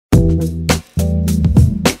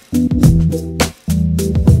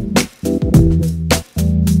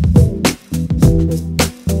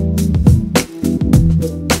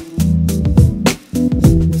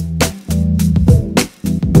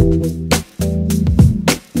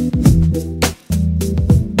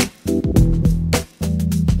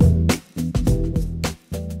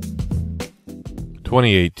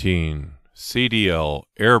2018 CDL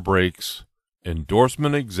Air Brakes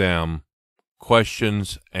Endorsement Exam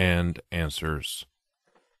Questions and Answers.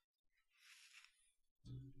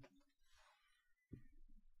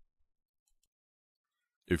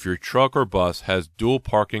 If your truck or bus has dual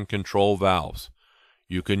parking control valves,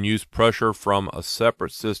 you can use pressure from a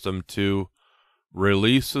separate system to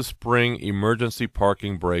release the spring emergency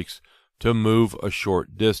parking brakes to move a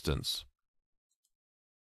short distance.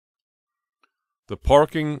 The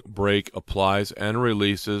parking brake applies and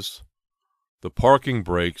releases the parking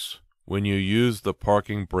brakes when you use the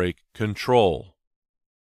parking brake control.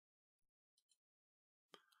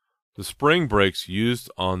 The spring brakes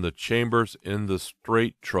used on the chambers in the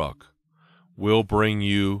straight truck will bring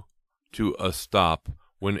you to a stop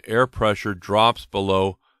when air pressure drops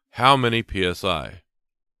below how many psi?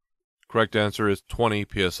 Correct answer is 20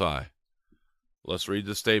 psi. Let's read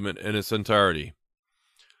the statement in its entirety.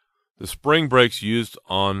 The spring brakes used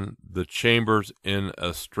on the chambers in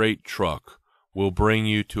a straight truck will bring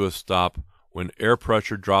you to a stop when air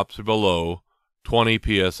pressure drops below 20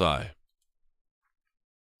 psi.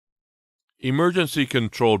 Emergency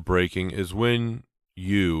controlled braking is when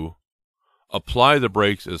you apply the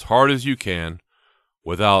brakes as hard as you can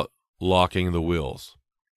without locking the wheels.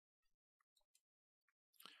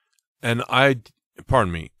 In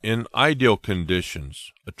ideal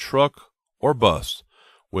conditions, a truck or bus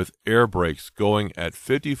with air brakes going at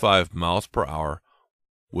 55 miles per hour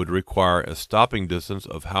would require a stopping distance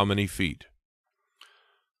of how many feet?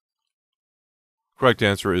 Correct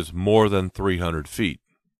answer is more than 300 feet.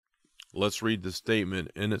 Let's read the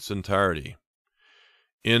statement in its entirety.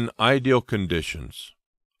 In ideal conditions,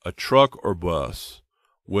 a truck or bus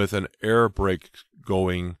with an air brake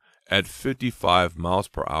going at 55 miles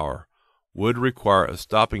per hour would require a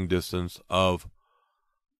stopping distance of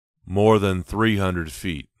more than 300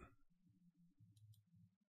 feet.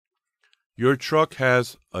 Your truck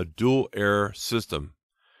has a dual air system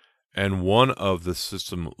and one of the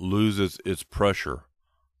system loses its pressure.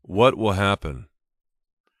 What will happen?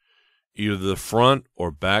 Either the front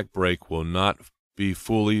or back brake will not be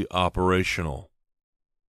fully operational.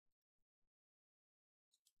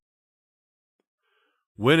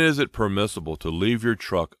 When is it permissible to leave your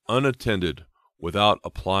truck unattended without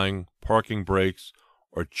applying parking brakes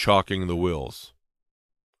or chocking the wheels?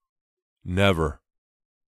 Never.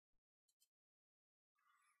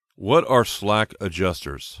 What are slack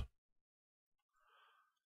adjusters?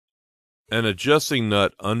 An adjusting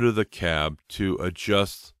nut under the cab to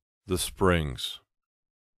adjust the springs.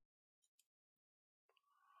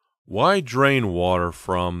 Why drain water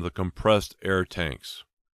from the compressed air tanks?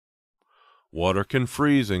 Water can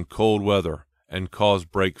freeze in cold weather and cause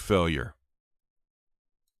brake failure.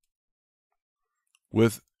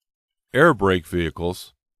 With air brake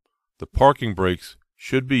vehicles, the parking brakes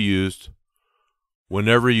should be used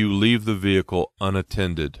whenever you leave the vehicle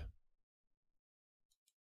unattended.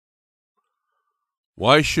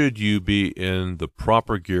 Why should you be in the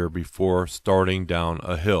proper gear before starting down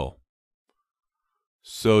a hill?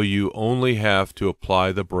 So you only have to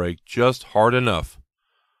apply the brake just hard enough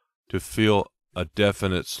to feel a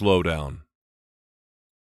definite slowdown.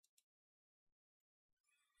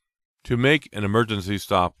 To make an emergency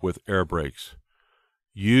stop with air brakes,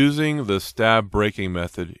 using the stab braking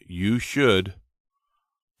method, you should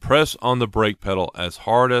press on the brake pedal as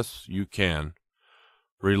hard as you can,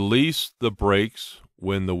 release the brakes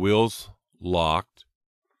when the wheels locked,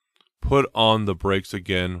 put on the brakes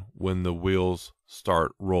again when the wheels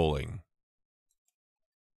start rolling.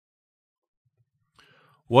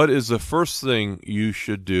 What is the first thing you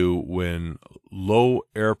should do when low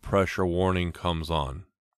air pressure warning comes on?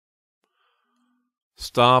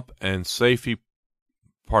 Stop and safely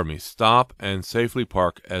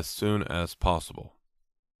park as soon as possible.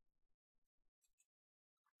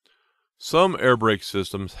 Some air brake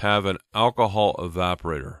systems have an alcohol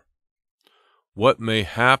evaporator. What may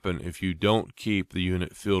happen if you don't keep the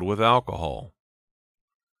unit filled with alcohol?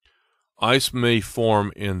 Ice may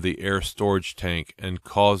form in the air storage tank and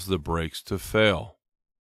cause the brakes to fail.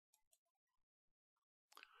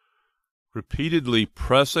 Repeatedly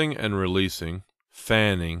pressing and releasing,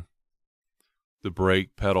 fanning, the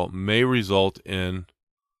brake pedal may result in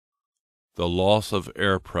the loss of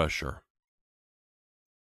air pressure.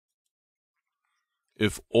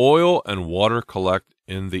 If oil and water collect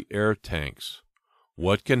in the air tanks,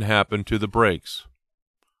 what can happen to the brakes?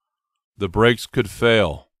 The brakes could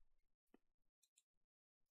fail.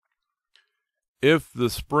 If the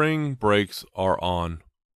spring brakes are on,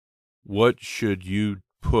 what should you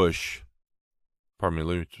push? Let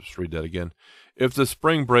me just read that again. If the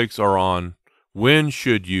spring brakes are on, when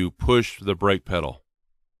should you push the brake pedal?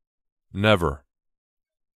 Never.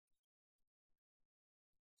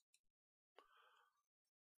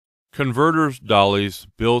 Converters dollies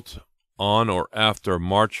built on or after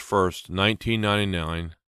March 1st,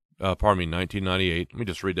 1998. Let me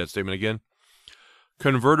just read that statement again.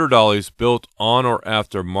 Converter dollies built on or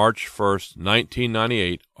after March 1st,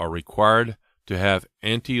 1998 are required to have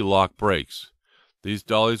anti-lock brakes. These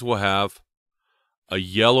dollies will have a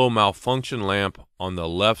yellow malfunction lamp on the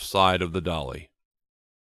left side of the dolly.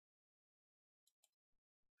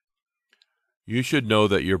 You should know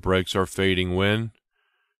that your brakes are fading when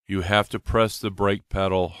you have to press the brake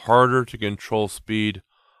pedal harder to control speed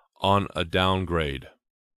on a downgrade.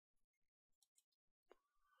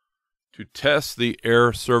 To test the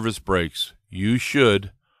air service brakes, you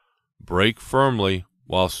should brake firmly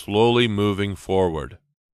while slowly moving forward.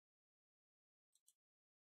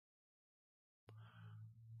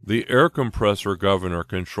 The air compressor governor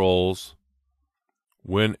controls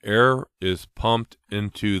when air is pumped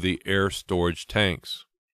into the air storage tanks.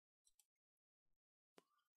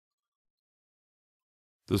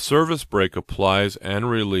 The service brake applies and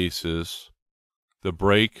releases the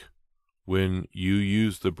brake when you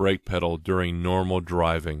use the brake pedal during normal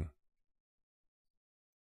driving.